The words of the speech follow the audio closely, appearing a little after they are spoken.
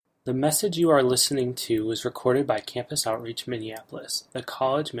The message you are listening to was recorded by Campus Outreach Minneapolis, the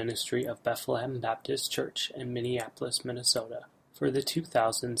college ministry of Bethlehem Baptist Church in Minneapolis, Minnesota, for the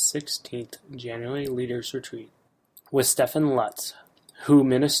 2016 January Leaders Retreat, with Stephen Lutz, who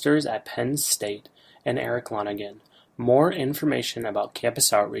ministers at Penn State, and Eric Lonergan. More information about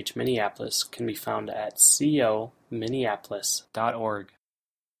Campus Outreach Minneapolis can be found at cominneapolis.org.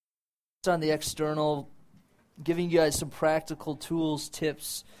 On the external, giving you guys some practical tools,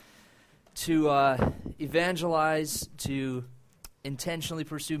 tips to evangelize, to intentionally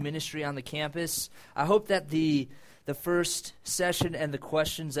pursue ministry on the campus. I hope that the first session and the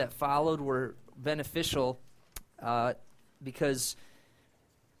questions that followed were beneficial, because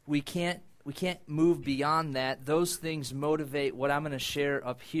we can't move beyond that. Those things motivate what I'm going to share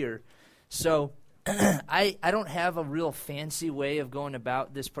up here. So I don't have a real fancy way of going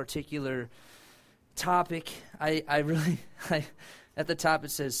about this particular topic. I really at the top it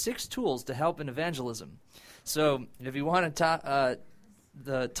says 6 tools to help in evangelism. So if you want to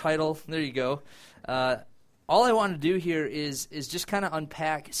the title, there you go. All I want to do here is just kind of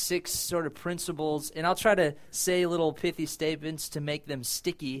unpack 6 sort of principles, and I'll try to say little pithy statements to make them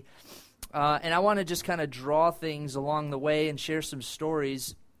sticky. And I want to just kind of draw things along the way and share some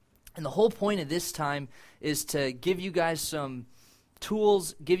stories. And the whole point of this time is to give you guys some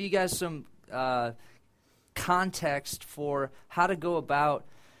tools, give you guys some context for how to go about.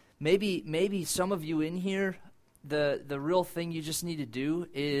 Maybe some of you in here, the real thing you just need to do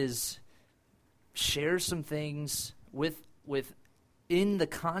is share some things with in the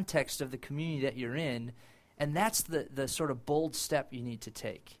context of the community that you're in, and that's the sort of bold step you need to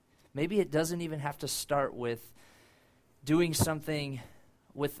take. Maybe it doesn't even have to start with doing something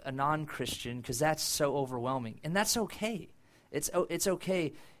with a non-Christian, because that's so overwhelming, and that's okay. It's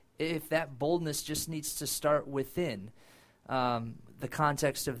okay if that boldness just needs to start within the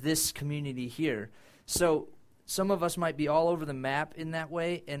context of this community here. So some of us might be all over the map in that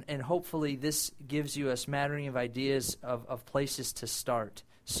way, and hopefully this gives you a smattering of ideas of places to start.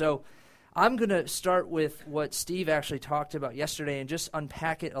 So I'm going to start with what Steve actually talked about yesterday and just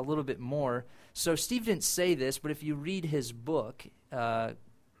unpack it a little bit more. So Steve didn't say this, but if you read his book,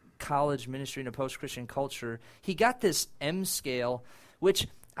 College Ministry in a Post-Christian Culture, he got this M scale, which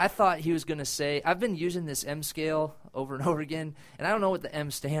I thought he was going to say, I've been using this M scale over and over again, and I don't know what the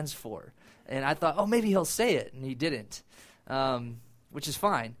M stands for. And I thought, maybe he'll say it, and he didn't, which is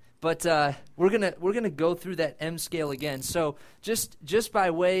fine. But we're gonna go through that M scale again. So just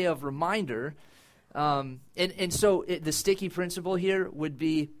by way of reminder, the sticky principle here would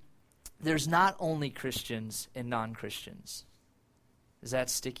be: there's not only Christians and non-Christians. Is that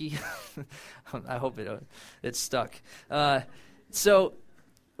sticky? I hope it's stuck. So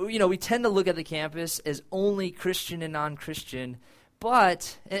we tend to look at the campus as only Christian and non-Christian.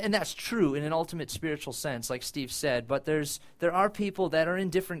 But, and that's true in an ultimate spiritual sense, like Steve said, but there are people that are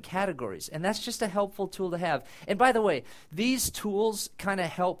in different categories, and that's just a helpful tool to have. And by the way, these tools kind of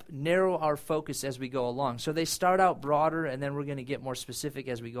help narrow our focus as we go along. So they start out broader, and then we're going to get more specific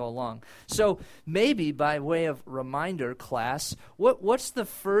as we go along. So maybe by way of reminder, class, what's the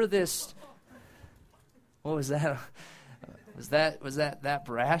furthest? What was that? Was that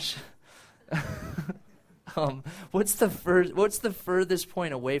brash? What's the furthest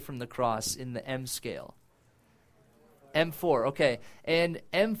point away from the cross in the M scale? M4, okay. And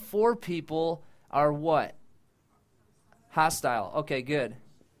M4 people are what? Hostile. Okay, good.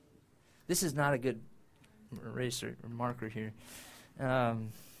 This is not a good eraser or marker here.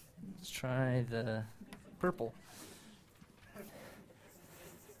 Let's try the purple.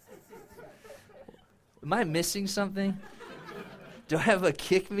 Am I missing something? Do I have a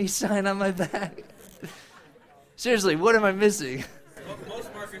kick me sign on my back? Seriously, what am I missing?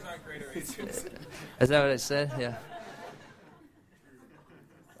 Most markers aren't great erasers. Is that what I said? Yeah.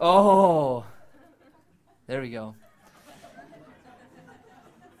 Oh. There we go.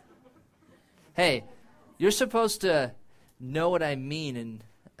 Hey, you're supposed to know what I mean, and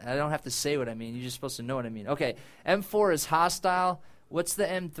I don't have to say what I mean. You're just supposed to know what I mean. Okay, M4 is hostile. What's the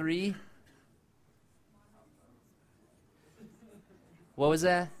M3? What was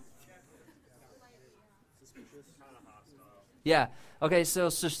that? Yeah. Okay, so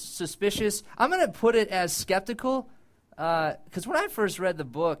suspicious. I'm going to put it as skeptical, because when I first read the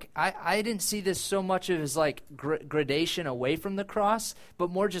book, I didn't see this so much as like gradation away from the cross,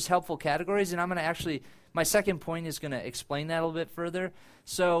 but more just helpful categories. And I'm going to actually, my second point is going to explain that a little bit further.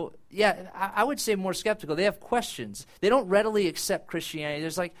 So, yeah, I would say more skeptical. They have questions. They don't readily accept Christianity.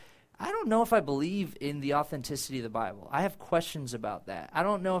 There's like, I don't know if I believe in the authenticity of the Bible. I have questions about that. I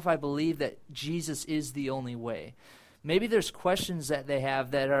don't know if I believe that Jesus is the only way. Maybe there's questions that they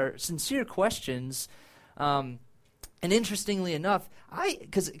have that are sincere questions. And interestingly enough,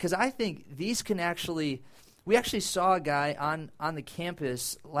 because I think these can actually, we actually saw a guy on the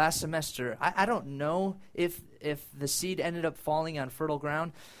campus last semester. I don't know if the seed ended up falling on fertile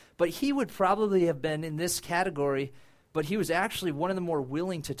ground, but he would probably have been in this category, but he was actually one of the more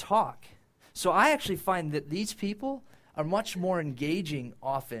willing to talk. So I actually find that these people are much more engaging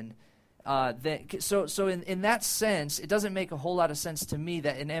often. So in that sense, it doesn't make a whole lot of sense to me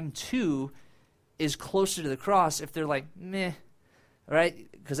that an M2 is closer to the cross if they're like, meh, right?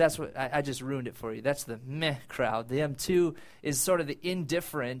 Because that's what, I just ruined it for you. That's the meh crowd. The M2 is sort of the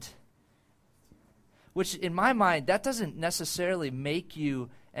indifferent, which in my mind, that doesn't necessarily make you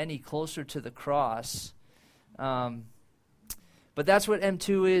any closer to the cross. But that's what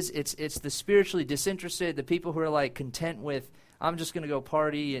M2 is. It's the spiritually disinterested, the people who are like content with, I'm just going to go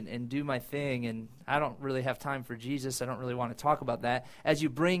party and do my thing, and I don't really have time for Jesus. I don't really want to talk about that. As you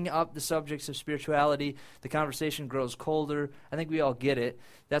bring up the subjects of spirituality, the conversation grows colder. I think we all get it.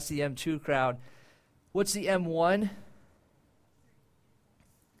 That's the M2 crowd. What's the M1?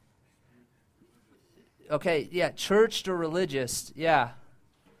 Okay, yeah, churched or religious. Yeah.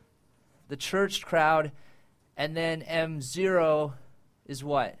 The churched crowd. And then M0 is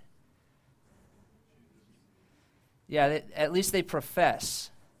what? Yeah, at least they profess.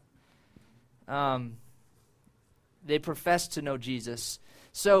 They profess to know Jesus.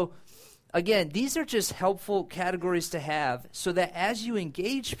 So, again, these are just helpful categories to have so that as you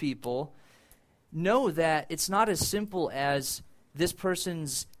engage people, know that it's not as simple as this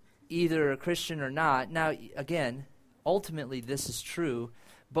person's either a Christian or not. Now, again, ultimately this is true,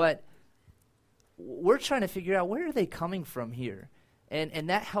 but we're trying to figure out where are they coming from here. And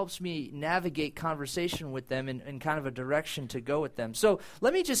that helps me navigate conversation with them in kind of a direction to go with them. So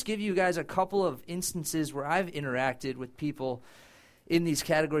let me just give you guys a couple of instances where I've interacted with people in these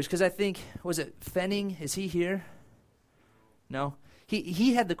categories. Because I think, was it Fenning? Is he here? No?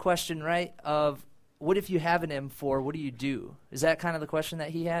 He had the question, right, of what if you have an M4, what do you do? Is that kind of the question that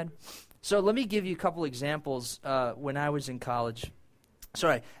he had? So let me give you a couple examples when I was in college.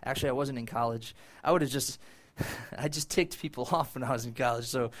 Sorry, actually I wasn't in college. I just ticked people off when I was in college,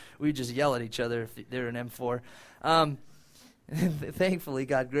 so we'd just yell at each other if they're an M4. Thankfully,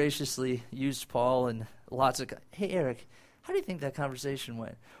 God graciously used Paul and lots of, hey, Eric, how do you think that conversation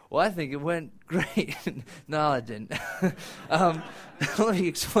went? Well, I think it went great. No, it didn't. Let me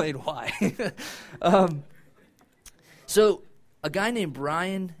explain why. So a guy named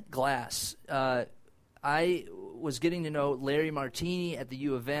Brian Glass, I was getting to know Larry Martini at the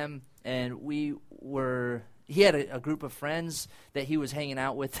U of M, and he had a group of friends that he was hanging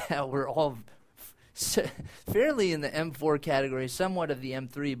out with that were all fairly in the M4 category, somewhat of the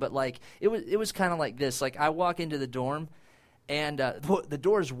M3, but like it was kind of like this. Like I walk into the dorm, and the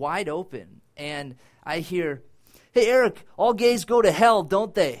door's wide open, and I hear, "Hey Eric, all gays go to hell,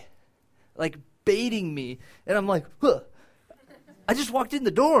 don't they?" Like baiting me, and I'm like, "Huh." I just walked in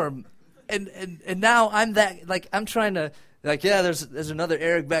the dorm, and now I'm that, like I'm trying to, like, yeah, there's another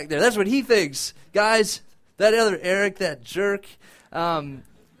Eric back there. That's what he thinks, guys. That other Eric, that jerk.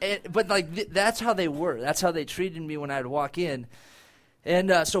 But like that's how they were. That's how they treated me when I'd walk in.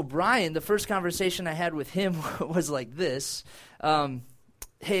 And so Brian, the first conversation I had with him was like this.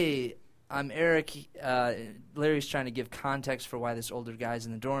 Hey, I'm Eric. Larry's trying to give context for why this older guy's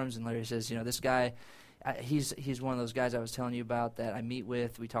in the dorms. And Larry says, this guy, he's one of those guys I was telling you about that I meet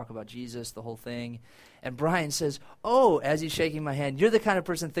with. We talk about Jesus, the whole thing. And Brian says, oh, as he's shaking my hand, you're the kind of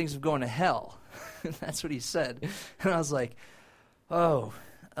person that thinks of going to hell. That's what he said. And I was like, oh,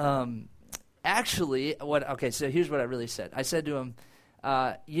 actually, okay, so here's what I really said. I said to him,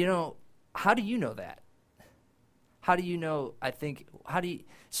 how do you know that? How do you know,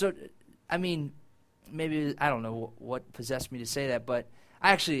 maybe, I don't know what possessed me to say that, but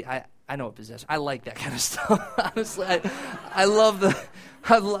I know what possessed. I like that kind of stuff. Honestly, I love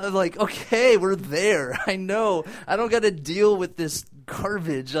like, okay, we're there. I know. I don't got to deal with this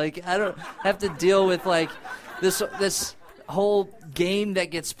garbage. Like, I don't have to deal with like this whole game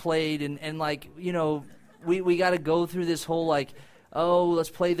that gets played and like, we got to go through this whole like, oh, let's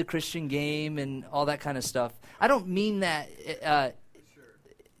play the Christian game and all that kind of stuff. I don't mean that.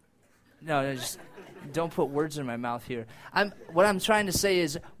 No, just don't put words in my mouth here. What I'm trying to say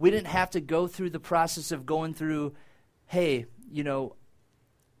is we didn't have to go through the process of going through, hey,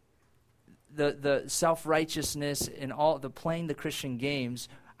 the self-righteousness and all the playing the Christian games.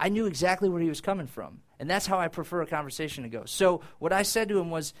 I knew exactly where he was coming from, and that's how I prefer a conversation to go. So what I said to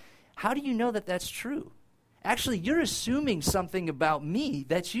him was, how do you know that that's true? Actually, you're assuming something about me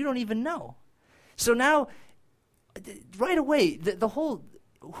that you don't even know. So now right away, the whole,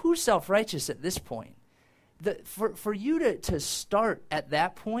 who's self-righteous at this point? For you to start at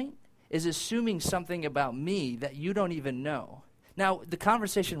that point is assuming something about me that you don't even know. Now, the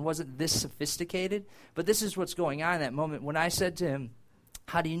conversation wasn't this sophisticated, but this is what's going on in that moment. When I said to him,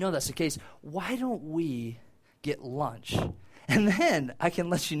 how do you know that's the case? Why don't we get lunch? And then I can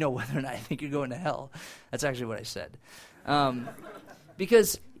let you know whether or not I think you're going to hell. That's actually what I said.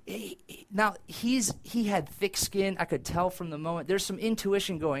 Because now he had thick skin. I could tell from the moment. There's some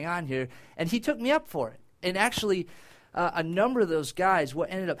intuition going on here, and he took me up for it. And actually, a number of those guys,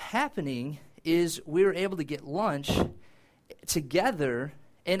 what ended up happening is we were able to get lunch together,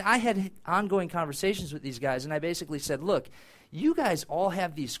 and I had ongoing conversations with these guys, and I basically said, look, you guys all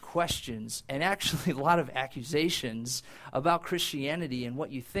have these questions and actually a lot of accusations about Christianity and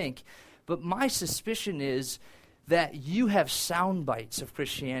what you think, but my suspicion is that you have sound bites of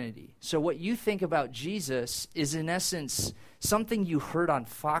Christianity. So what you think about Jesus is in essence something you heard on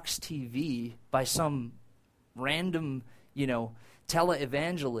Fox TV by some random,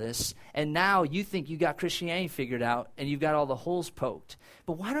 televangelists, and now you think you got Christianity figured out and you've got all the holes poked.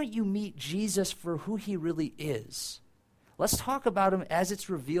 But why don't you meet Jesus for who he really is? Let's talk about him as it's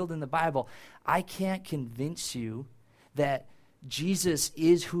revealed in the Bible. I can't convince you that Jesus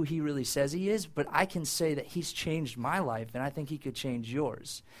is who he really says he is, but I can say that he's changed my life, and I think he could change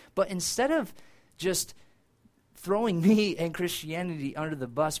yours. But instead of just throwing me and Christianity under the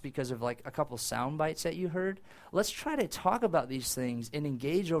bus because of like a couple sound bites that you heard, let's try to talk about these things and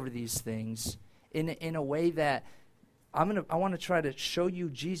engage over these things in a way that I want to try to show you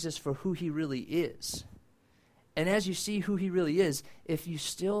Jesus for who he really is. And as you see who he really is, if you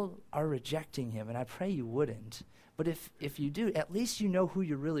still are rejecting him, and I pray you wouldn't, but if you do, at least you know who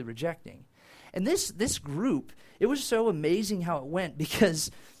you're really rejecting. And this group, it was so amazing how it went because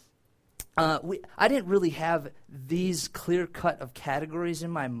I didn't really have these clear cut of categories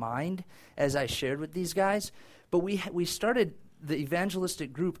in my mind as I shared with these guys, but we started the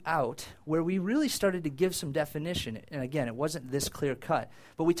evangelistic group out where we really started to give some definition. And again, it wasn't this clear cut,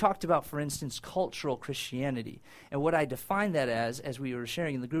 but we talked about, for instance, cultural Christianity. And what I defined that as we were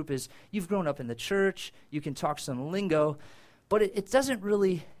sharing in the group, is you've grown up in the church, you can talk some lingo, but it doesn't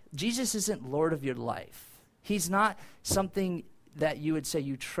really, Jesus isn't Lord of your life. He's not something that you would say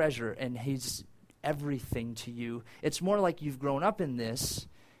you treasure and he's everything to you. It's more like you've grown up in this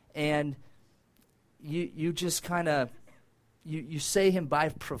and you just kind of, you say him by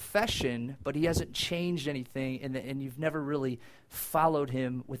profession, but he hasn't changed anything, and you've never really followed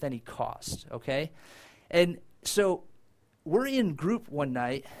him with any cost, okay? And so we're in group one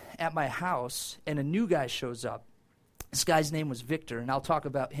night at my house, and a new guy shows up. This guy's name was Victor, and I'll talk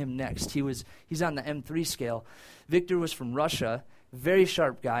about him next. He's on the M3 scale. Victor was from Russia, very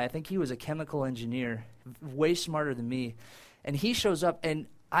sharp guy. I think he was a chemical engineer, way smarter than me. And he shows up, and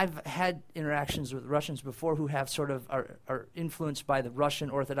I've had interactions with Russians before who have sort of are influenced by the Russian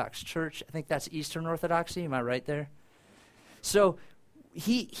Orthodox Church. I think that's Eastern Orthodoxy. Am I right there? So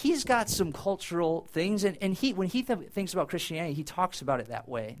he's got some cultural things, and when he thinks about Christianity, he talks about it that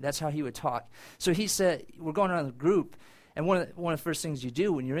way. That's how he would talk. So he said, we're going around the group, and one of the first things you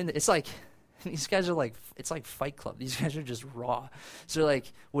do when you're in it's like, these guys are like, it's like Fight Club. These guys are just raw. So they're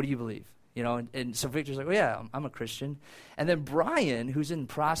like, what do you believe? And so Victor's like, well, yeah, I'm a Christian. And then Brian, who's in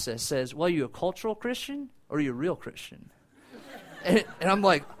process, says, well, are you a cultural Christian or are you a real Christian? and I'm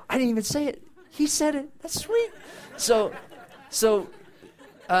like, I didn't even say it. He said it. That's sweet. So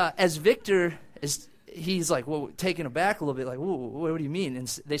as Victor he's like, well, taken aback a little bit, like, what do you mean? And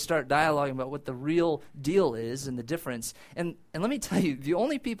they start dialoguing about what the real deal is and the difference. And let me tell you, the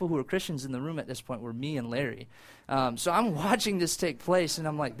only people who were Christians in the room at this point were me and Larry. So I'm watching this take place, and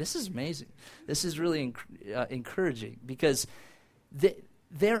I'm like, this is amazing. This is really encouraging because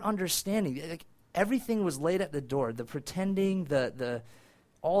their understanding, like, everything was laid at the door. The pretending, the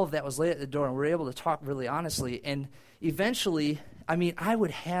all of that was laid at the door, and we were able to talk really honestly. And eventually, I mean, I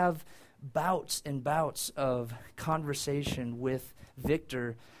would have bouts and bouts of conversation with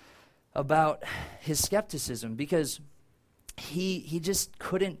Victor about his skepticism because he just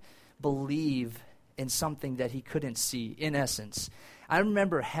couldn't believe in something that he couldn't see, in essence. I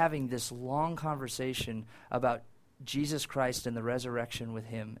remember having this long conversation about Jesus Christ and the resurrection with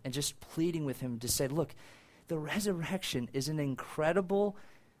him and just pleading with him to say, look, the resurrection is an incredible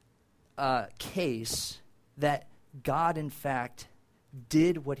case that God, in fact,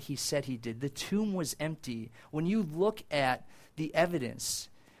 did what he said he did. The tomb was empty. When you look at the evidence,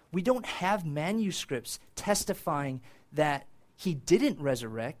 we don't have manuscripts testifying that he didn't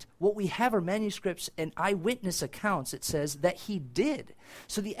resurrect. What we have are manuscripts and eyewitness accounts. It says that he did.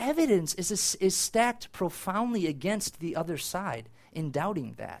 So the evidence is stacked profoundly against the other side in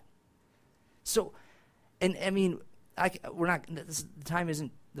doubting that. So, and I mean, the time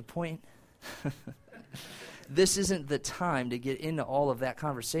isn't the point. This isn't the time to get into all of that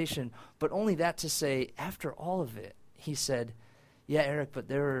conversation, but only that to say, after all of it, he said, yeah, Eric, but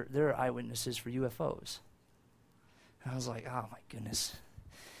there are eyewitnesses for UFOs. And I was like, oh my goodness.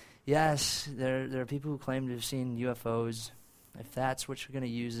 Yes, there are people who claim to have seen UFOs. If that's what you're going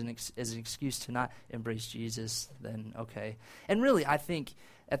to use as an excuse to not embrace Jesus, then okay. And really, I think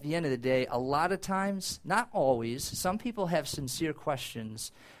at the end of the day, a lot of times, not always, some people have sincere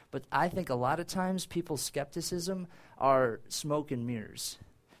questions, but I think a lot of times people's skepticism are smoke and mirrors.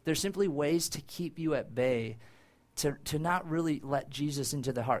 They're simply ways to keep you at bay, to not really let Jesus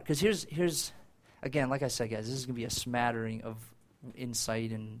into the heart. Because here's, again, like I said, guys, this is going to be a smattering of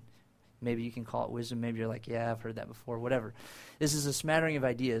insight, and maybe you can call it wisdom. Maybe you're like, yeah, I've heard that before, whatever. This is a smattering of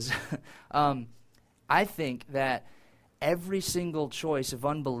ideas. I think that every single choice of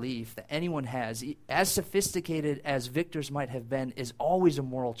unbelief that anyone has, as sophisticated as Victor's might have been, is always a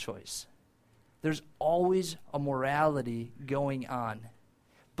moral choice. There's always a morality going on.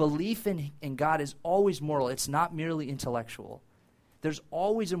 Belief in God is always moral. It's not merely intellectual. There's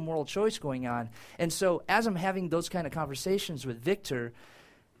always a moral choice going on. And so as I'm having those kind of conversations with Victor,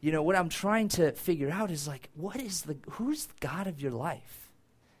 you know, what I'm trying to figure out is like, who's the God of your life?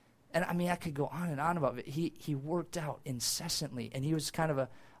 And I mean, I could go on and on about it. He worked out incessantly, and he was kind of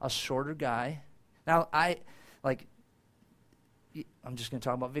a shorter guy. Now, I'm just going to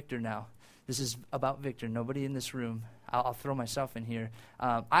talk about Victor now. This is about Victor. Nobody in this room. I'll throw myself in here.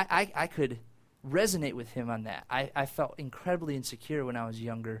 I could resonate with him on that. I felt incredibly insecure when I was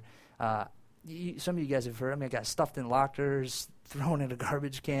younger. Some of you guys have heard, I got stuffed in lockers, thrown in a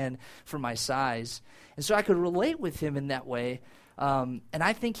garbage can for my size. And so I could relate with him in that way. And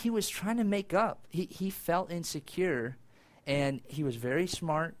I think he was trying to make up. He felt insecure, and he was very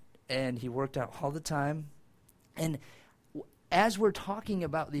smart, and he worked out all the time. And as we're talking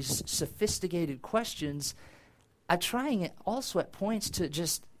about these sophisticated questions, I'm trying also at points to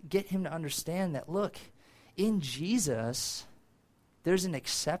just get him to understand that, look, in Jesus, there's an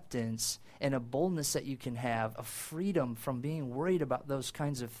acceptance and a boldness that you can have, a freedom from being worried about those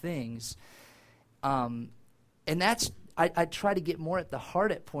kinds of things. And that's, I try to get more at the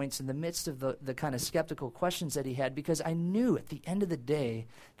heart at points in the midst of the kind of skeptical questions that he had, because I knew at the end of the day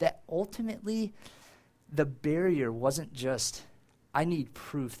that ultimately the barrier wasn't just, I need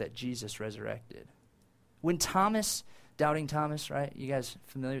proof that Jesus resurrected. When Thomas, doubting Thomas, right, you guys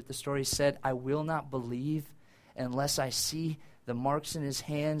familiar with the story, said, I will not believe unless I see the marks in his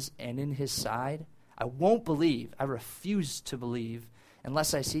hands and in his side. I won't believe. I refuse to believe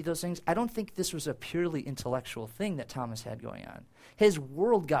unless I see those things. I don't think this was a purely intellectual thing that Thomas had going on. His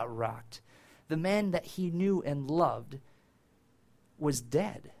world got rocked. The man that he knew and loved was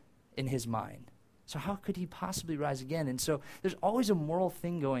dead in his mind. So how could he possibly rise again? And so there's always a moral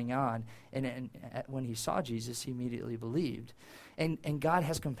thing going on. And when he saw Jesus, he immediately believed. And God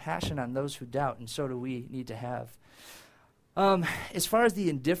has compassion on those who doubt, and so do we need to have. As far as the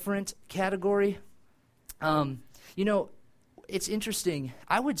indifferent category, it's interesting.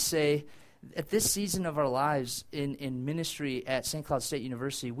 I would say at this season of our lives in ministry at St. Cloud State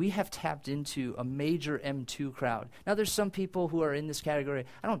University, we have tapped into a major M2 crowd. Now, there's some people who are in this category.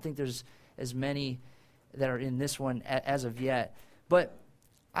 I don't think there's as many that are in this one as of yet. But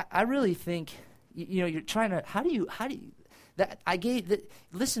I really think, you're trying to, how do you,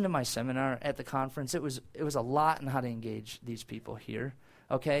 listen to my seminar at the conference. It was a lot on how to engage these people here,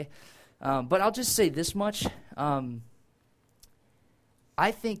 okay? But I'll just say this much.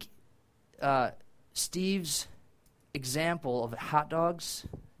 I think Steve's example of hot dogs,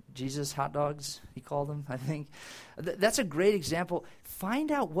 Jesus hot dogs, he called them, I think. That's a great example. Find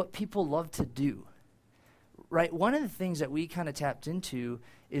out what people love to do, right? One of the things that we kind of tapped into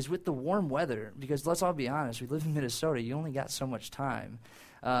is with the warm weather, because let's all be honest, we live in Minnesota, you only got so much time.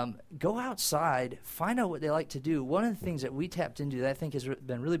 Go outside, find out what they like to do. One of the things that we tapped into that I think has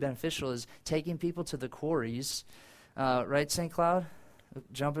been really beneficial is taking people to the quarries, right, St. Cloud?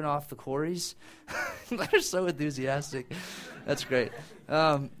 Jumping off the quarries. They're so enthusiastic. That's great.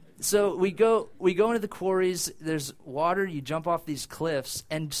 So we go into the quarries. There's water. You jump off these cliffs,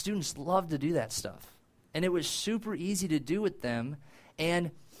 and students love to do that stuff. And it was super easy to do with them.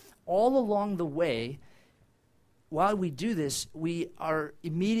 And all along the way, while we do this, we are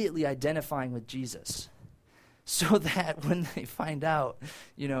immediately identifying with Jesus, so that when they find out,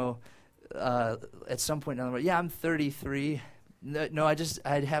 at some point down the road, I'm 33. No,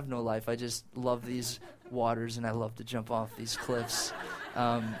 I have no life. I just love these waters, and I love to jump off these cliffs.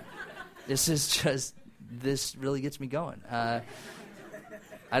 This really gets me going. I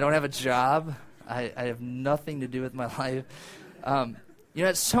don't have a job. I have nothing to do with my life.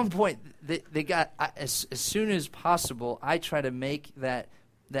 At some point, they got, as soon as possible, I try to make that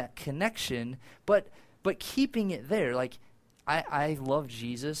connection, but keeping it there. Like, I love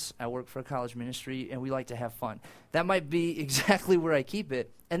Jesus. I work for a college ministry, and we like to have fun. That might be exactly where I keep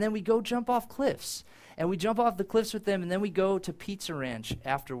it. And then we go jump off cliffs. And we jump off the cliffs with them, and then we go to Pizza Ranch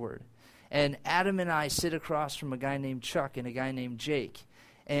afterward. And Adam and I sit across from a guy named Chuck and a guy named Jake.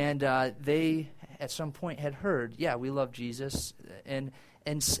 And they, at some point, had heard, yeah, we love Jesus. And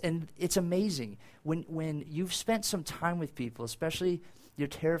it's amazing. When you've spent some time with people, especially you're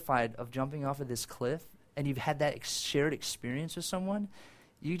terrified of jumping off of this cliff, and you've had that shared experience with someone,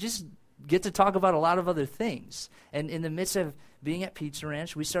 you just get to talk about a lot of other things. And in the midst of being at Pizza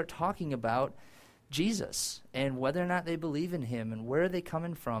Ranch, we start talking about Jesus and whether or not they believe in him and where are they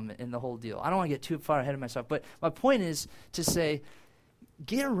coming from in the whole deal. I don't want to get too far ahead of myself, but my point is to say,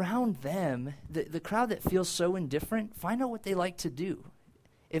 get around them, the crowd that feels so indifferent, find out what they like to do.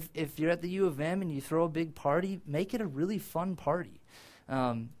 If you're at the U of M and you throw a big party, make it a really fun party.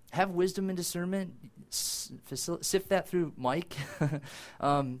 Have wisdom and discernment. Sift that through Mike.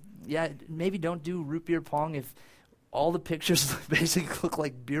 Maybe don't do root beer pong if all the pictures basically look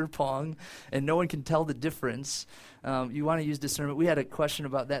like beer pong and no one can tell the difference. You want to use discernment. We had a question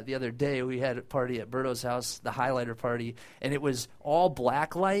about that the other day. We had a party at Berto's house, the highlighter party, and it was all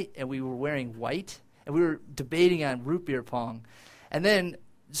black light, and we were wearing white, and we were debating on root beer pong. And then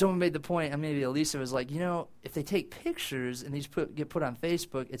someone made the point, and maybe Elisa was like, if they take pictures and these get put on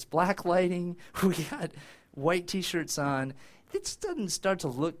Facebook, it's black lighting, we got white T-shirts on. It doesn't start to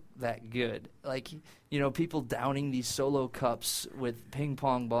look that good. Like, people downing these Solo cups with ping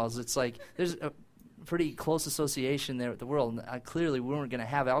pong balls. It's like there's a pretty close association there with the world. And clearly, we weren't going to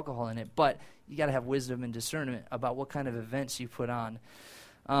have alcohol in it, but you got to have wisdom and discernment about what kind of events you put on.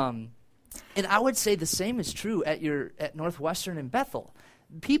 And I would say the same is true at Northwestern in Bethel.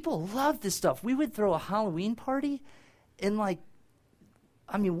 People love this stuff. We would throw a Halloween party, and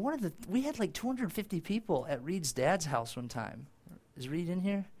we had like 250 people at Reed's dad's house one time. Is Reed in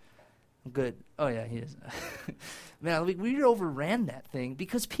here? Good. Oh yeah, he is. Man, we overran that thing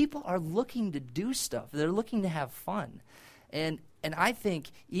because people are looking to do stuff. They're looking to have fun, and I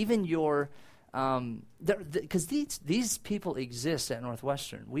think even because these people exist at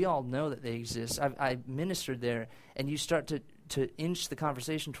Northwestern. We all know that they exist. I ministered there, and you start to inch the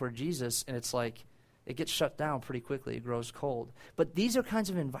conversation toward Jesus, and it's like it gets shut down pretty quickly. It grows cold. But these are kinds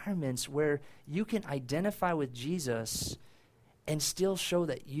of environments where you can identify with Jesus and still show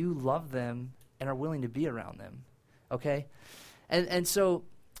that you love them and are willing to be around them, okay? And so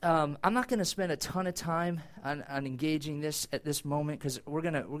I'm not going to spend a ton of time on engaging this at this moment because we're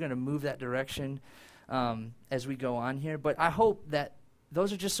gonna move that direction as we go on here. But I hope that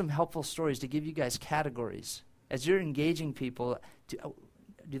those are just some helpful stories to give you guys categories. As you're engaging people,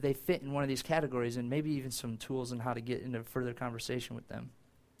 do they fit in one of these categories, and maybe even some tools on how to get into further conversation with them.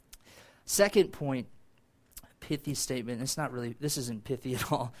 Second point, pithy statement. This isn't pithy at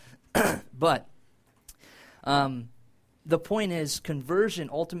all, but the point is conversion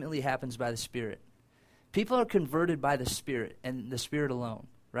ultimately happens by the Spirit. People are converted by the Spirit and the Spirit alone,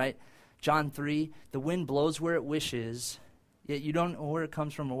 right? John 3, the wind blows where it wishes, yet you don't know where it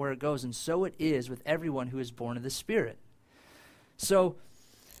comes from or where it goes, and so it is with everyone who is born of the Spirit. So,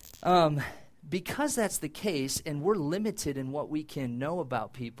 because that's the case, and we're limited in what we can know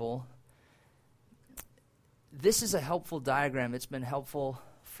about people, this is a helpful diagram. It's been helpful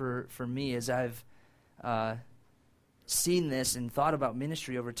for me as I've seen this and thought about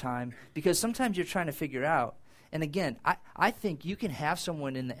ministry over time, because sometimes you're trying to figure out, and again, I think you can have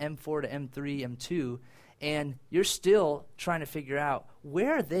someone in the M4 to M3, M2, and you're still trying to figure out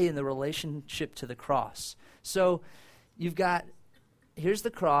where are they in the relationship to the cross. So here's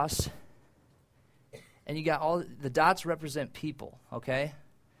the cross, and you got all the dots represent people, okay?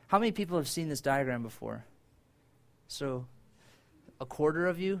 How many people have seen this diagram before? So a quarter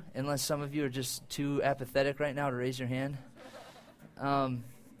of you, unless some of you are just too apathetic right now to raise your hand.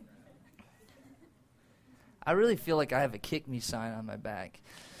 I really feel like I have a kick me sign on my back.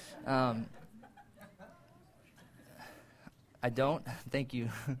 I don't? Thank you.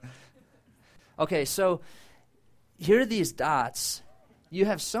 Okay, so here are these dots. You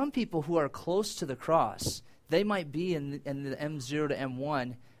have some people who are close to the cross. They might be in the M0 to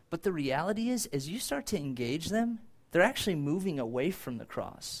M1, but the reality is, as you start to engage them, they're actually moving away from the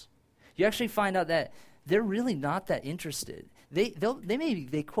cross. You actually find out that they're really not that interested.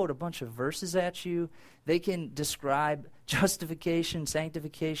 They quote a bunch of verses at you. They can describe justification,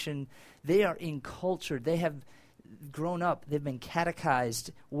 sanctification. They are encultured. They have grown up. They've been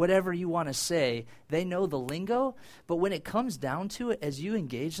catechized. Whatever you want to say, they know the lingo. But when it comes down to it, as you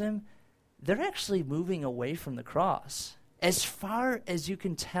engage them, they're actually moving away from the cross, as far as you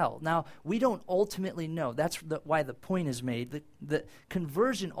can tell. Now, we don't ultimately know. That's why the point is made. The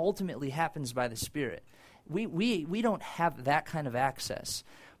conversion ultimately happens by the Spirit. We don't have that kind of access.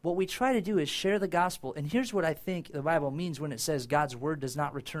 What we try to do is share the gospel. And here's what I think the Bible means when it says God's word does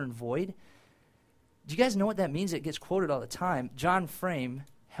not return void. Do you guys know what that means? It gets quoted all the time. John Frame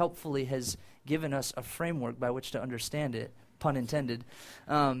helpfully has given us a framework by which to understand it, pun intended.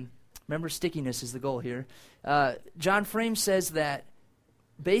 Remember, stickiness is the goal here. John Frame says that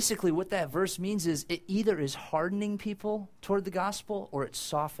basically what that verse means is it either is hardening people toward the gospel or it's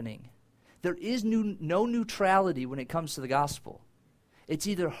softening. There is no neutrality when it comes to the gospel. It's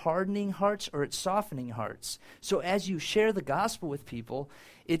either hardening hearts or it's softening hearts. So as you share the gospel with people,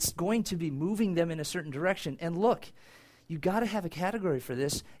 it's going to be moving them in a certain direction. And look, you got to have a category for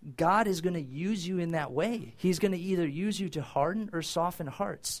this. God is going to use you in that way. He's going to either use you to harden or soften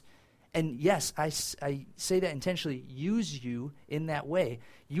hearts. And yes, I say that intentionally, use you in that way.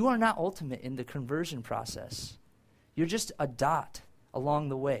 You are not ultimate in the conversion process. You're just a dot along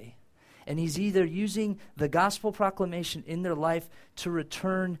the way. And he's either using the gospel proclamation in their life to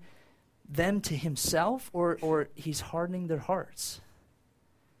return them to himself, or he's hardening their hearts.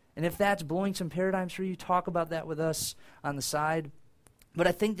 And if that's blowing some paradigms for you, talk about that with us on the side. But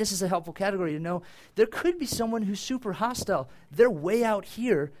I think this is a helpful category to know. There could be someone who's super hostile. They're way out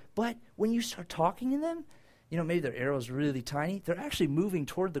here, but when you start talking to them, maybe their arrow's really tiny. They're actually moving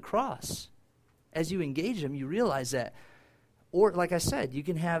toward the cross. As you engage them, you realize that. Or, like I said, you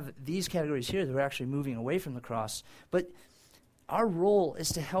can have these categories here that are actually moving away from the cross. But our role is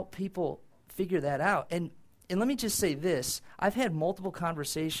to help people figure that out. And let me just say this. I've had multiple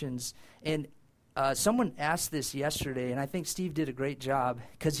conversations, and someone asked this yesterday, and I think Steve did a great job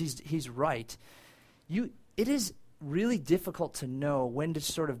because he's right. It is really difficult to know when to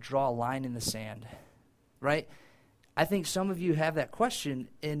sort of draw a line in the sand, right? I think some of you have that question,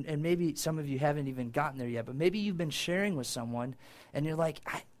 and maybe some of you haven't even gotten there yet, but maybe you've been sharing with someone, and you're like,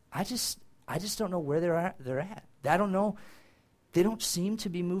 I just don't know where they're at. I don't know. They don't seem to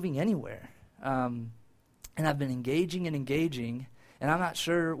be moving anywhere. And I've been engaging, and I'm not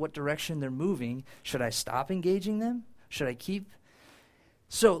sure what direction they're moving. Should I stop engaging them? Should I keep?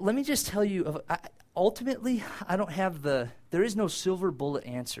 So let me just tell you, ultimately, I don't have there is no silver bullet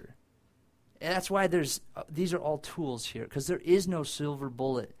answer. And that's why these are all tools here, because there is no silver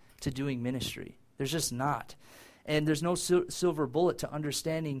bullet to doing ministry. There's just not. And there's no silver bullet to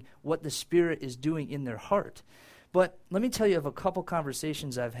understanding what the Spirit is doing in their heart. But let me tell you of a couple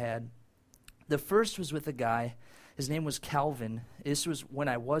conversations I've had. The first was with a guy. His name was Calvin. This was when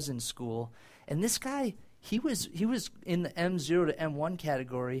I was in school. And this guy, he was in the M0 to M1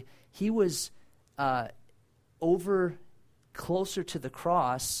 category. He was over closer to the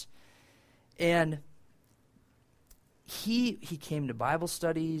cross. And he came to Bible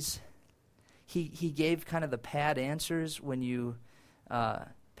studies. He gave kind of the pat answers when you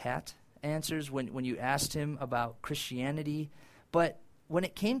when you asked him about Christianity. But when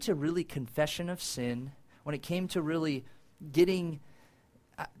it came to really confession of sin, when it came to really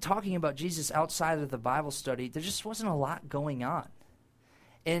talking about Jesus outside of the Bible study, there just wasn't a lot going on.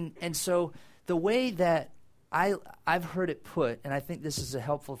 And so the way that I've heard it put, and I think this is a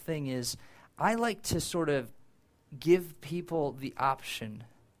helpful thing, is I like to sort of give people the option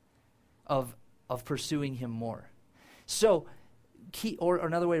of pursuing him more. So, or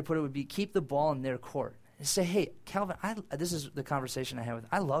another way to put it would be keep the ball in their court. And say, hey, Calvin, this is the conversation I had with,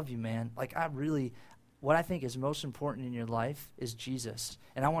 I love you, man. Like, what I think is most important in your life is Jesus.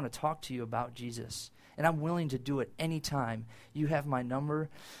 And I want to talk to you about Jesus. And I'm willing to do it anytime. You have my number.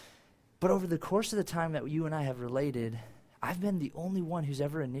 But over the course of the time that you and I have related, I've been the only one who's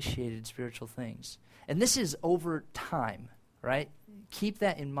ever initiated spiritual things. And this is over time, right? Keep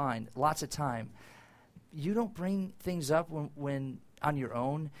that in mind. Lots of time. You don't bring things up when on your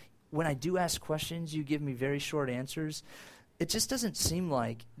own. When I do ask questions, you give me very short answers. It just doesn't seem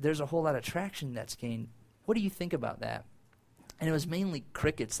like there's a whole lot of traction that's gained. What do you think about that? And it was mainly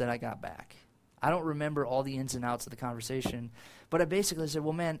crickets that I got back. I don't remember all the ins and outs of the conversation, but I basically said,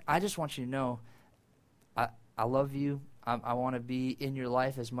 well, man, I just want you to know I love you. I want to be in your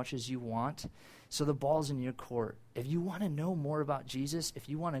life as much as you want. So the ball's in your court. If you want to know more about Jesus, if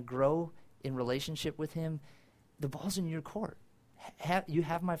you want to grow in relationship with him, the ball's in your court. You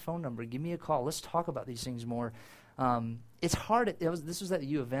have my phone number. Give me a call. Let's talk about these things more. It's hard. This was at the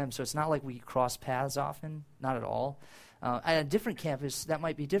U of M, so it's not like we cross paths often, not at all. At a different campus, that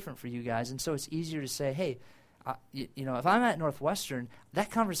might be different for you guys, and so it's easier to say, hey, if I'm at Northwestern, that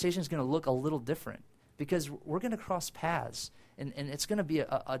conversation is going to look a little different because we're going to cross paths, and it's going to be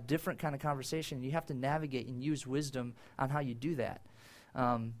a different kind of conversation. You have to navigate and use wisdom on how you do that.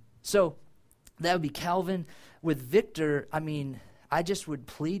 So that would be Calvin. With Victor, I just would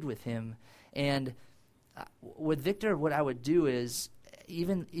plead with him, and with Victor, what I would do is,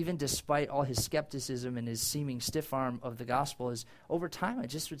 even despite all his skepticism and his seeming stiff arm of the gospel, is over time I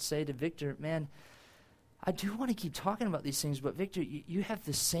just would say to Victor, man, I do want to keep talking about these things, but Victor, you have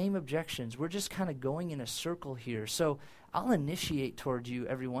the same objections. We're just kind of going in a circle here. So I'll initiate toward you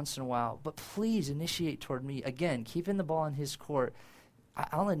every once in a while, but please initiate toward me. Again, keeping the ball in his court,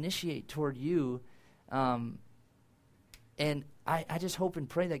 I'll initiate toward you. And I just hope and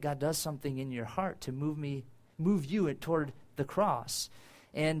pray that God does something in your heart to move you toward the cross.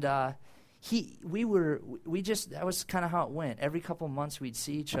 And that was kind of how it went. Every couple months we'd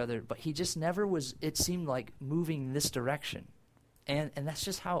see each other, but he just never was, it seemed like, moving this direction. And that's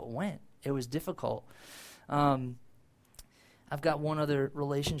just how it went. It was difficult. I've got one other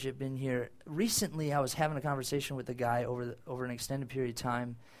relationship in here. Recently I was having a conversation with a guy over an extended period of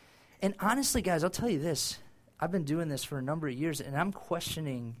time. And honestly, guys, I'll tell you this. I've been doing this for a number of years, and I'm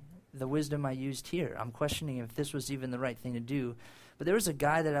questioning the wisdom I used here. I'm questioning if this was even the right thing to do. But there was a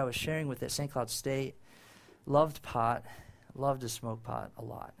guy that I was sharing with at St. Cloud State, loved pot, loved to smoke pot a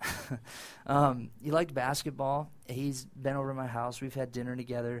lot. He liked basketball. He's been over to my house. We've had dinner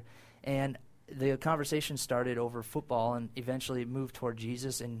together. And the conversation started over football and eventually moved toward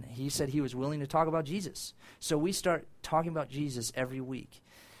Jesus. And he said he was willing to talk about Jesus. So we start talking about Jesus every week.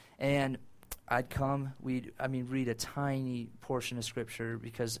 And I'd come, read a tiny portion of Scripture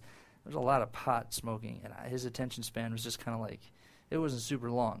because there's a lot of pot smoking, and his attention span was just kind of like, it wasn't super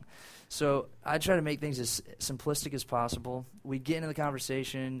long. So I'd try to make things as simplistic as possible. We'd get into the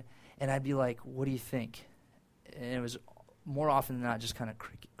conversation, and I'd be like, what do you think? And it was more often than not just kind of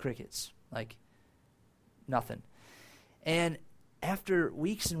crickets, like nothing. And after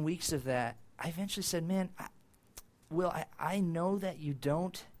weeks and weeks of that, I eventually said, man, I know that you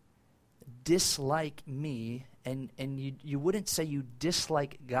don't dislike me, and you wouldn't say you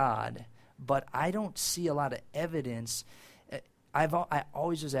dislike God, but I don't see a lot of evidence. I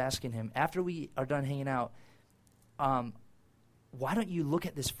always was asking him, after we are done hanging out, why don't you look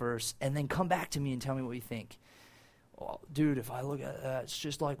at this verse and then come back to me and tell me what you think? Oh, dude, if I look at that, it's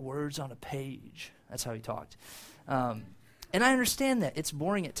just like words on a page. That's how he talked. And I understand that. It's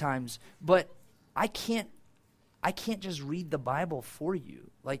boring at times, but I can't just read the Bible for you.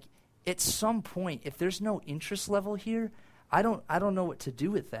 Like, at some point, if there's no interest level here, I don't know what to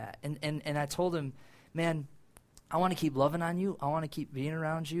do with that. And I told him, man, I want to keep loving on you. I want to keep being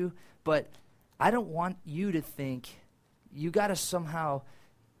around you. But I don't want you to think you got to somehow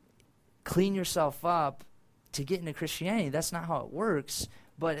clean yourself up to get into Christianity. That's not how it works.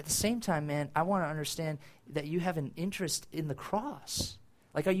 But at the same time, man, I want to understand that you have an interest in the cross.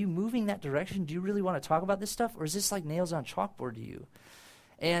 Like, are you moving that direction? Do you really want to talk about this stuff? Or is this like nails on chalkboard to you?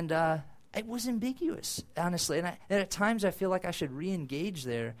 And it was ambiguous, honestly. And at times I feel like I should re-engage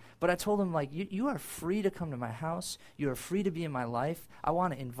there. But I told him, like, you are free to come to my house. You are free to be in my life. I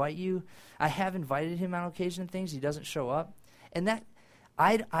want to invite you. I have invited him on occasion and things. He doesn't show up. And that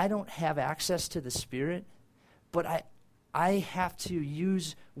I don't have access to the Spirit, but I have to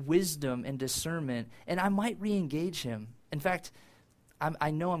use wisdom and discernment, and I might re-engage him. In fact, I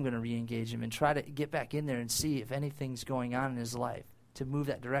know I'm going to re-engage him and try to get back in there and see if anything's going on in his life to move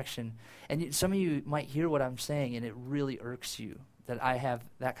that direction. And some of you might hear what I'm saying, and it really irks you that I have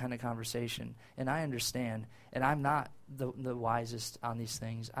that kind of conversation. And I understand, and I'm not the wisest on these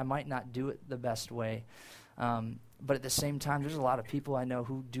things. I might not do it the best way. But at the same time, there's a lot of people I know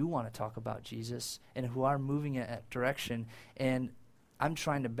who do want to talk about Jesus and who are moving in that direction. And I'm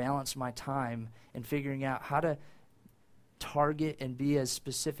trying to balance my time and figuring out how to target and be as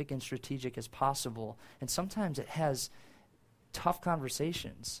specific and strategic as possible. And sometimes it has tough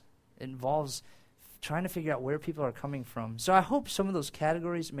conversations. It involves trying to figure out where people are coming from. So I hope some of those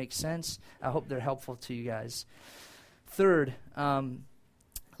categories make sense. I hope they're helpful to you guys. Third,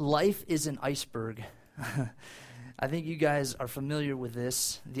 life is an iceberg. I think you guys are familiar with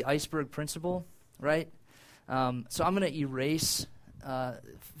this, the iceberg principle, right? So I'm going to erase a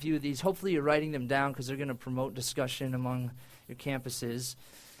few of these. Hopefully you're writing them down because they're going to promote discussion among your campuses.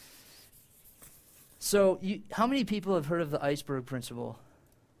 So how many people have heard of the iceberg principle?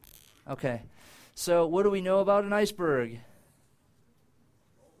 Okay. So what do we know about an iceberg?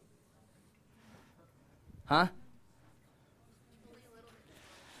 Huh?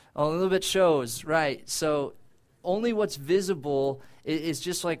 A little bit shows, right. So only what's visible is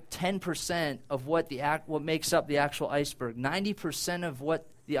just like 10% of what makes up the actual iceberg. 90% of what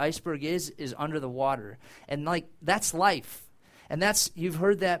the iceberg is under the water. And like that's life. And you've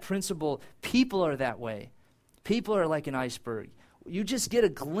heard that principle. People are that way. People are like an iceberg. You just get a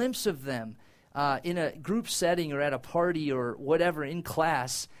glimpse of them in a group setting or at a party or whatever in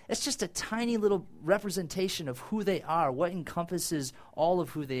class. It's just a tiny little representation of who they are, what encompasses all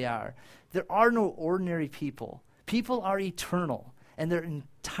of who they are. There are no ordinary people. People are eternal, and they're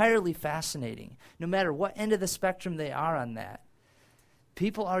entirely fascinating, no matter what end of the spectrum they are on that.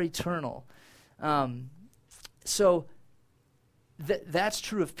 People are eternal. So that's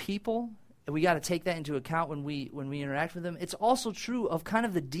true of people. We got to take that into account when we interact with them. It's also true of kind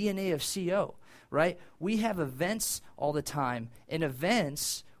of the DNA of CO, right? We have events all the time, and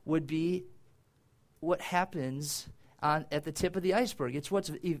events would be what happens at the tip of the iceberg. It's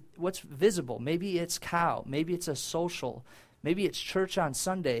what's visible. Maybe it's cow. Maybe it's a social. Maybe it's church on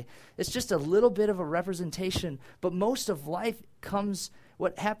Sunday. It's just a little bit of a representation, but most of life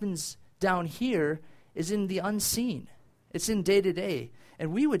what happens down here is in the unseen. It's in day-to-day.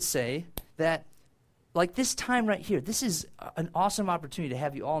 And we would say that, like this time right here, this is an awesome opportunity to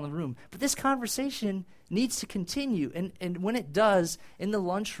have you all in the room. But this conversation needs to continue. And when it does, in the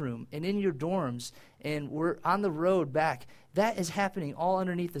lunchroom and in your dorms, and we're on the road back, that is happening all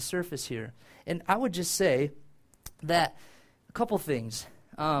underneath the surface here. And I would just say that a couple things.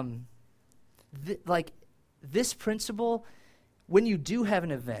 Like this principle, when you do have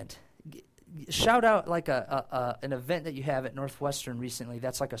an event, shout out like an event that you have at Northwestern recently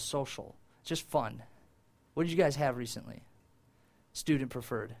that's like a social. Just fun. What did you guys have recently? Student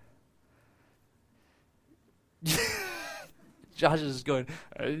preferred. Josh is going,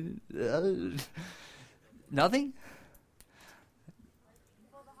 nothing?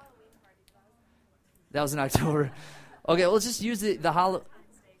 That was in October. Okay, well, let's just use the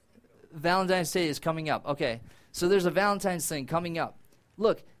Valentine's Day is coming up. Okay, so there's a Valentine's thing coming up.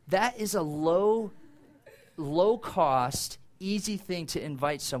 Look, that is a low cost, easy thing to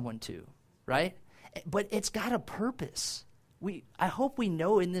invite someone to, right? But it's got a purpose. I hope we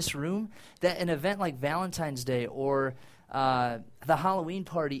know in this room that an event like Valentine's Day or the Halloween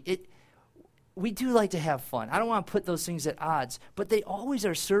party, we do like to have fun. I don't want to put those things at odds, but they always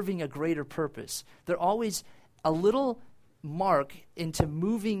are serving a greater purpose. They're always a little mark into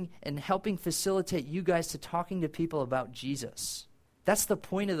moving and helping facilitate you guys to talking to people about Jesus. That's the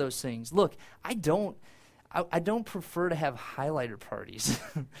point of those things. Look, I don't prefer to have highlighter parties.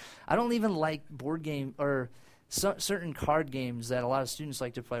 I don't even like board game or certain card games that a lot of students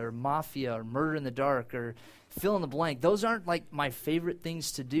like to play, or Mafia or Murder in the Dark or fill in the blank. Those aren't like my favorite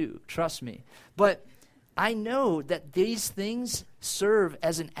things to do, trust me. But I know that these things serve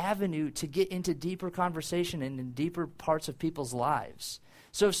as an avenue to get into deeper conversation and in deeper parts of people's lives.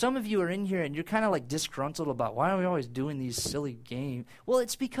 So if some of you are in here and you're kind of like disgruntled about why are we always doing these silly games, well,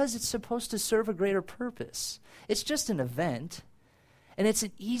 it's because it's supposed to serve a greater purpose. It's just an event, and it's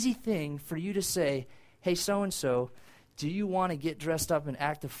an easy thing for you to say, hey, so-and-so, do you want to get dressed up and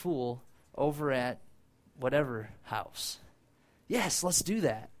act a fool over at whatever house? Yes, let's do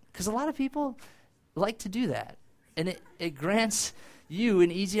that. Because a lot of people like to do that, and it grants you an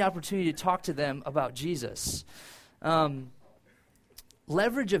easy opportunity to talk to them about Jesus.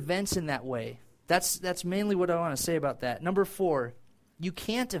 Leverage events in that way. That's mainly what I want to say about that. Number 4, you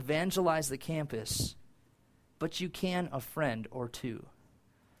can't evangelize the campus, but you can a friend or two.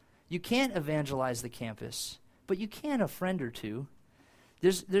 You can't evangelize the campus, but you can a friend or two.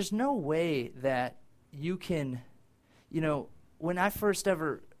 There's no way that you can, when I first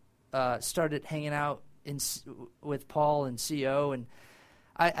ever started hanging out with Paul and CO, and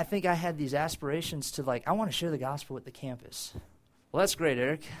I think I had these aspirations to I want to share the gospel with the campus. Well, that's great,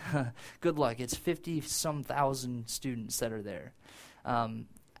 Eric. Good luck. It's 50-some thousand students that are there.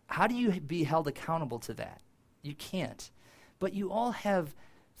 How do you be held accountable to that? You can't. But you all have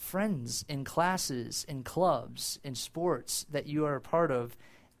friends in classes, in clubs, in sports that you are a part of,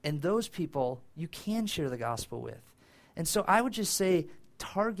 and those people you can share the gospel with. And so I would just say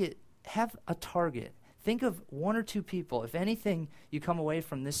have a target. Think of 1 or 2 people. If anything, you come away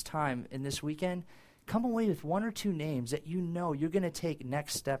from this time in this weekend, come away with 1 or 2 names that you're going to take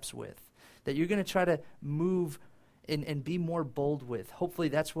next steps with, that you're going to try to move and be more bold with. Hopefully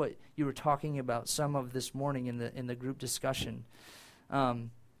that's what you were talking about some of this morning in the group discussion. And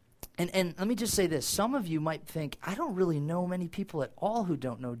let me just say this. Some of you might think, I don't really know many people at all who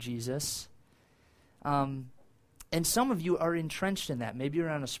don't know Jesus. And some of you are entrenched in that. Maybe you're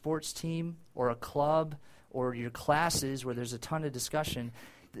on a sports team or a club or your classes where there's a ton of discussion.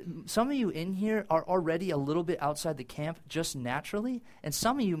 Some of you in here are already a little bit outside the camp just naturally, and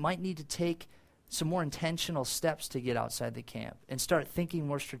some of you might need to take some more intentional steps to get outside the camp and start thinking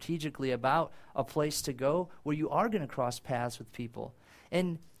more strategically about a place to go where you are going to cross paths with people.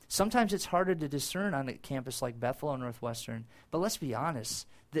 And sometimes it's harder to discern on a campus like Bethel or Northwestern, but let's be honest,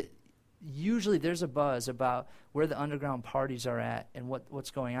 that usually there's a buzz about where the underground parties are at and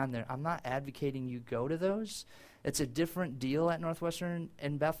what's going on there. I'm not advocating you go to those. It's a different deal at Northwestern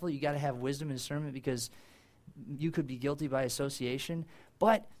and Bethel. You got to have wisdom and discernment because you could be guilty by association.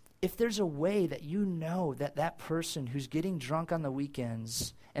 But if there's a way that you know that person who's getting drunk on the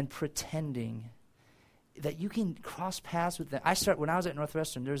weekends and pretending, that you can cross paths with them. When I was at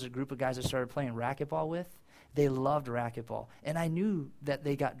Northwestern, there was a group of guys I started playing racquetball with. They loved racquetball. And I knew that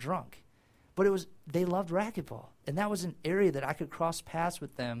they got drunk. But they loved racquetball. And that was an area that I could cross paths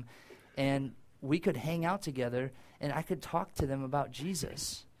with them, and we could hang out together, and I could talk to them about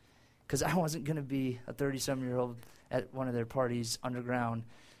Jesus. Because I wasn't going to be a 30-some-year-old at one of their parties underground.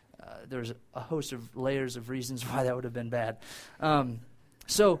 There's a host of layers of reasons why that would have been bad.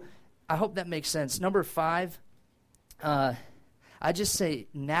 So I hope that makes sense. Number 5, I just say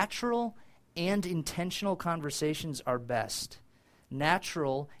natural and intentional conversations are best.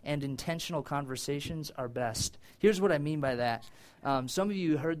 Natural and intentional conversations are best. Here's what I mean by that. Some of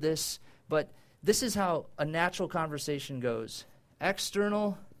you heard this, but this is how a natural conversation goes.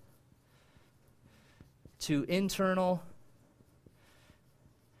 External to internal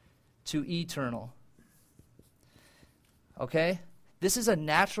to eternal. Okay? This is a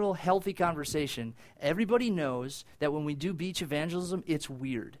natural, healthy conversation. Everybody knows that when we do beach evangelism, it's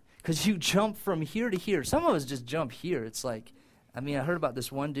weird. Because you jump from here to here. Some of us just jump here. It's like, I heard about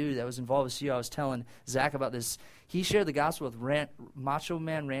this one dude that was involved with CU. I was telling Zach about this. He shared the gospel with Macho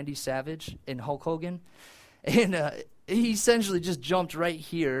Man Randy Savage and Hulk Hogan. And he essentially just jumped right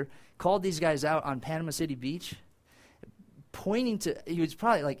here, called these guys out on Panama City Beach, pointing to, he was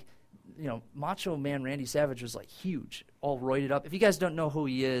probably like, Macho Man Randy Savage was like huge, all roided up. If you guys don't know who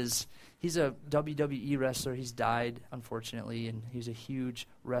he is, he's a WWE wrestler. He's died, unfortunately, and he's a huge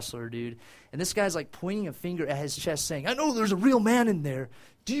wrestler, dude. And this guy's like pointing a finger at his chest saying, I know there's a real man in there.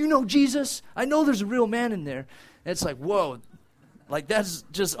 Do you know Jesus? I know there's a real man in there. And it's like, whoa. Like, that's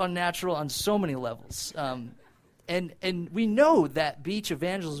just unnatural on so many levels. And we know that beach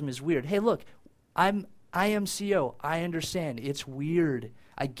evangelism is weird. Hey, look, I am CO. I understand. It's weird.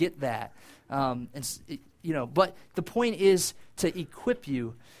 I get that. But the point is to equip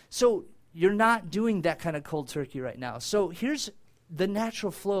you. So you're not doing that kind of cold turkey right now. So here's the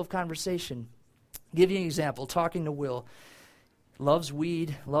natural flow of conversation. Give you an example. Talking to Will. Loves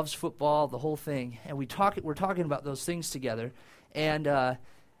weed, loves football, the whole thing. And we're talking about those things together. And, I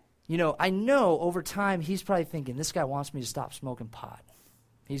know over time he's probably thinking, this guy wants me to stop smoking pot.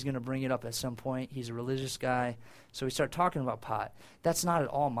 He's going to bring it up at some point. He's a religious guy. So we start talking about pot. That's not at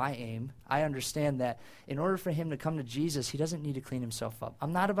all my aim. I understand that in order for him to come to Jesus, he doesn't need to clean himself up.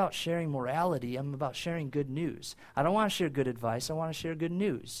 I'm not about sharing morality. I'm about sharing good news. I don't want to share good advice. I want to share good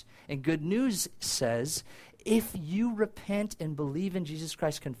news. And good news says, if you repent and believe in Jesus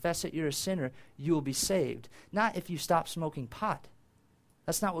Christ, confess that you're a sinner, you will be saved. Not if you stop smoking pot.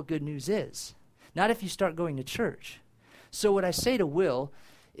 That's not what good news is. Not if you start going to church. So what I say to Will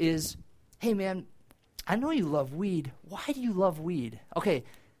is, hey, man, I know you love weed. Why do you love weed? Okay,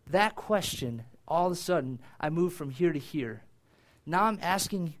 that question, all of a sudden, I move from here to here. Now I'm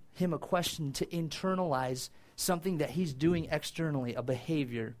asking him a question to internalize something that he's doing externally, a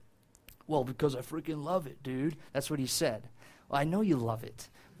behavior. Well, because I freaking love it, dude. That's what he said. Well, I know you love it.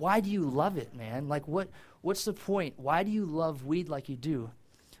 Why do you love it, man? Like, what's the point? Why do you love weed like you do?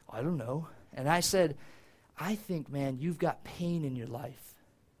 I don't know. And I said, I think, man, you've got pain in your life.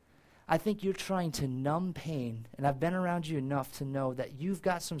 I think you're trying to numb pain, and I've been around you enough to know that you've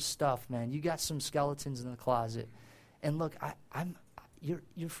got some stuff, man. You got some skeletons in the closet. And look,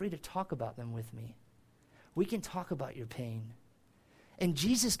 you're free to talk about them with me. We can talk about your pain. And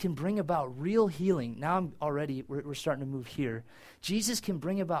Jesus can bring about real healing. Now we're starting to move here. Jesus can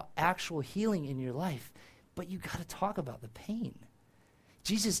bring about actual healing in your life, but you got to talk about the pain.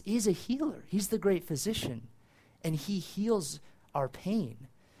 Jesus is a healer. He's the great physician, and he heals our pain.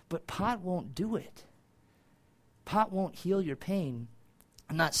 But pot won't do it. Pot won't heal your pain.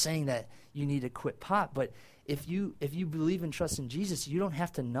 I'm not saying that you need to quit pot, but if you believe and trust in Jesus, you don't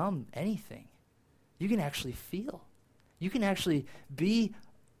have to numb anything. You can actually feel. You can actually be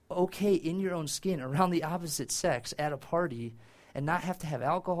okay in your own skin around the opposite sex at a party and not have to have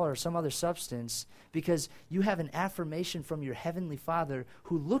alcohol or some other substance, because you have an affirmation from your heavenly Father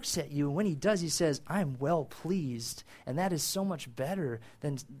who looks at you, and when he does, he says, I'm well pleased. And that is so much better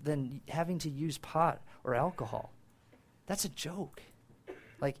than having to use pot or alcohol. That's a joke.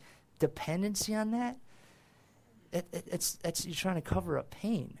 Like, dependency on that, it's you're trying to cover up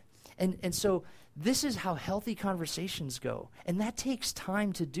pain. And so this is how healthy conversations go. And that takes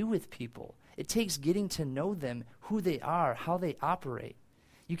time to do with people. It takes getting to know them, who they are, how they operate.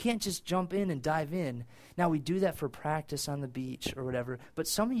 You can't just jump in and dive in. Now, we do that for practice on the beach or whatever, but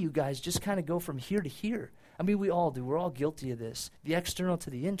some of you guys just kind of go from here to here. I mean, we all do. We're all guilty of this. The external to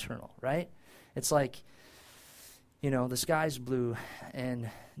the internal, right? It's like, the sky's blue and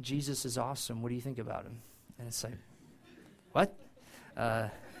Jesus is awesome. What do you think about him? And it's like, what?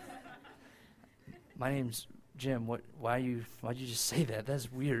 My name's Jim. Why'd you just say that?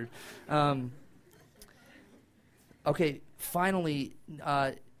 That's weird. Okay, finally,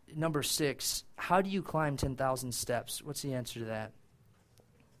 number 6, how do you climb 10,000 steps? What's the answer to that?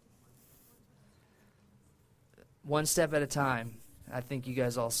 One step at a time. I think you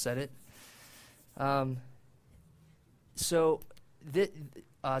guys all said it. So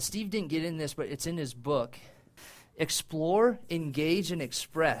Steve didn't get in this, but it's in his book. Explore, engage, and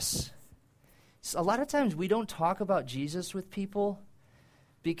express. So a lot of times we don't talk about Jesus with people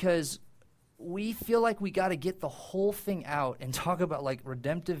because we feel like we got to get the whole thing out and talk about like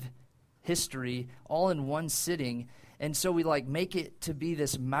redemptive history all in one sitting. And so we like make it to be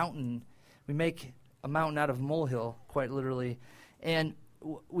this mountain. We make a mountain out of a molehill, quite literally. And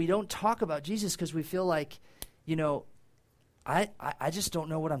we don't talk about Jesus because we feel like, I just don't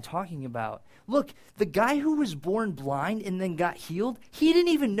know what I'm talking about. Look, the guy who was born blind and then got healed, he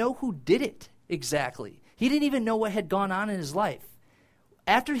didn't even know who did it exactly. He didn't even know what had gone on in his life.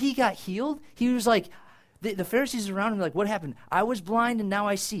 After he got healed, he was like, the Pharisees around him were like, what happened? I was blind and now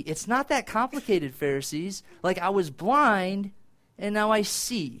I see. It's not that complicated, Pharisees. Like, I was blind and now I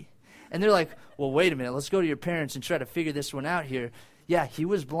see. And they're like, well, wait a minute. Let's go to your parents and try to figure this one out here. Yeah, he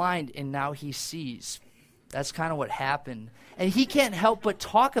was blind and now he sees. That's kind of what happened. And he can't help but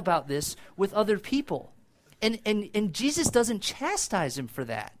talk about this with other people. And Jesus doesn't chastise him for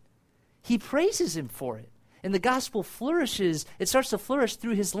that. He praises him for it. And the gospel flourishes, it starts to flourish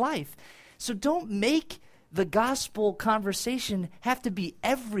through his life. So don't make the gospel conversation have to be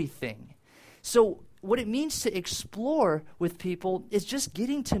everything. So what it means to explore with people is just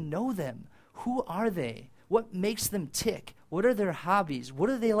getting to know them. Who are they? What makes them tick? What are their hobbies? What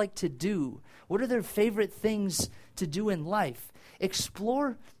do they like to do? What are their favorite things to do in life?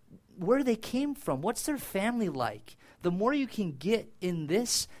 Explore where they came from. What's their family like? The more you can get in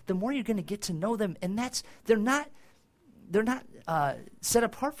this, the more you're going to get to know them. And they're not set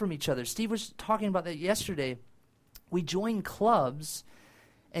apart from each other. Steve was talking about that yesterday. We join clubs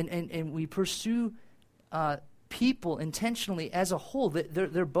and we pursue people intentionally as a whole.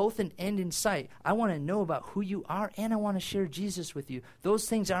 They're both an end in sight. I want to know about who you are, and I want to share Jesus with you. Those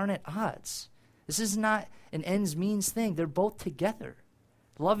things aren't at odds. This is not an ends means thing. They're both together,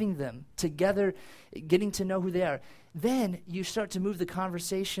 loving them together, getting to know who they are. Then you start to move the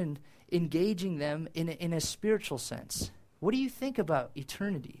conversation, engaging them in a spiritual sense. What do you think about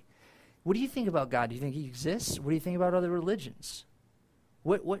eternity? What do you think about God? Do you think he exists? What do you think about other religions?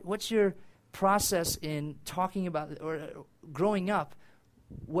 What's your process in talking about or growing up?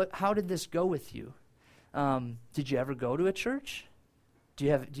 How did this go with you? Did you ever go to a church? Do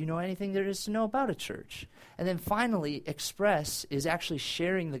you know anything there is to know about a church? And then finally, express is actually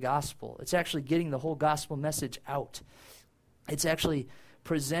sharing the gospel. It's actually getting the whole gospel message out. It's actually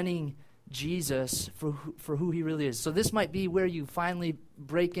presenting Jesus for who he really is. So this might be where you finally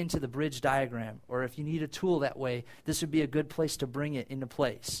break into the bridge diagram, or if you need a tool that way, this would be a good place to bring it into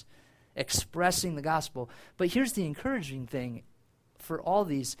place. Expressing the gospel. But here's the encouraging thing for all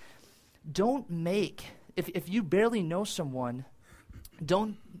these. Don't make, if you barely know someone,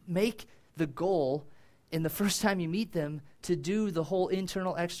 don't make the goal in the first time you meet them to do the whole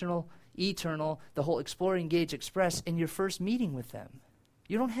internal, external, eternal, the whole explore, engage, express in your first meeting with them.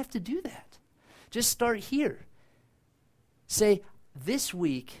 You don't have to do that. Just start here. Say, this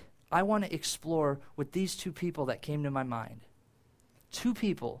week, I want to explore with these 2 people that came to my mind. 2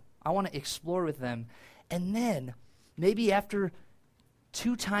 people. I want to explore with them. And then, maybe after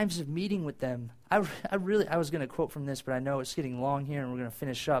 2 times of meeting with them, I was going to quote from this, but I know it's getting long here and we're going to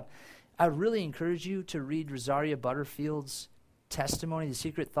finish up. I really encourage you to read Rosaria Butterfield's testimony, The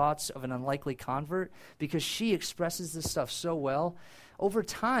Secret Thoughts of an Unlikely Convert, because she expresses this stuff so well. Over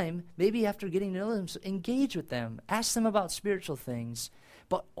time, maybe after getting to know them, engage with them. Ask them about spiritual things.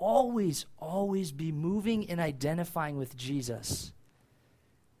 but always, always be moving and identifying with Jesus.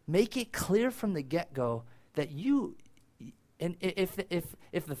 Make it clear from the get-go that you, and if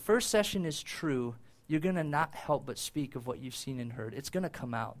the first session is true, you're going to not help but speak of what you've seen and heard. It's going to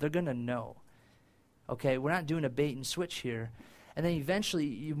come out. They're going to know. Okay, we're not doing a bait and switch here. And then eventually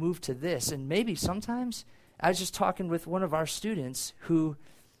you move to this, and maybe sometimes, I was just talking with one of our students who,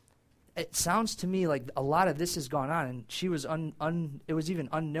 it sounds to me like a lot of this has gone on, and she was it was even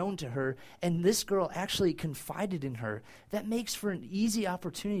unknown to her, and this girl actually confided in her. That makes for an easy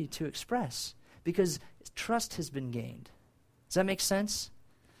opportunity to express, because trust has been gained. Does that make sense?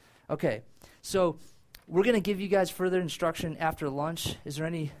 Okay, so we're going to give you guys further instruction after lunch. Is there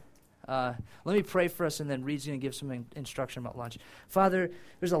any... let me pray for us, and then Reed's going to give some instruction about lunch. Father,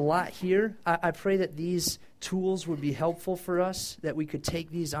 there's a lot here. I pray that these tools would be helpful for us, that we could take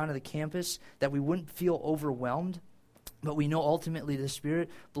these onto the campus, that we wouldn't feel overwhelmed, but we know ultimately the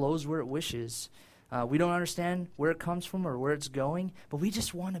Spirit blows where it wishes. We don't understand where it comes from or where it's going, but we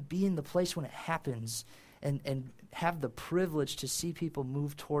just want to be in the place when it happens and have the privilege to see people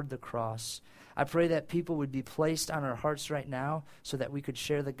move toward the cross. I pray that people would be placed on our hearts right now so that we could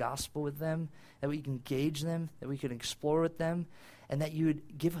share the gospel with them, that we can engage them, that we could explore with them, and that you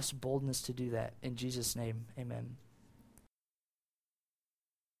would give us boldness to do that. In Jesus' name, amen.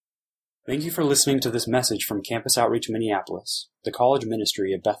 Thank you for listening to this message from Campus Outreach Minneapolis, the college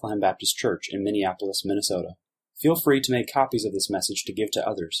ministry of Bethlehem Baptist Church in Minneapolis, Minnesota. Feel free to make copies of this message to give to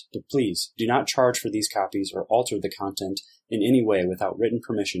others, but please do not charge for these copies or alter the content in any way without written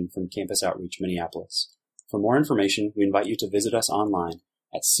permission from Campus Outreach Minneapolis. For more information, we invite you to visit us online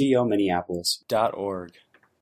at cominneapolis.org.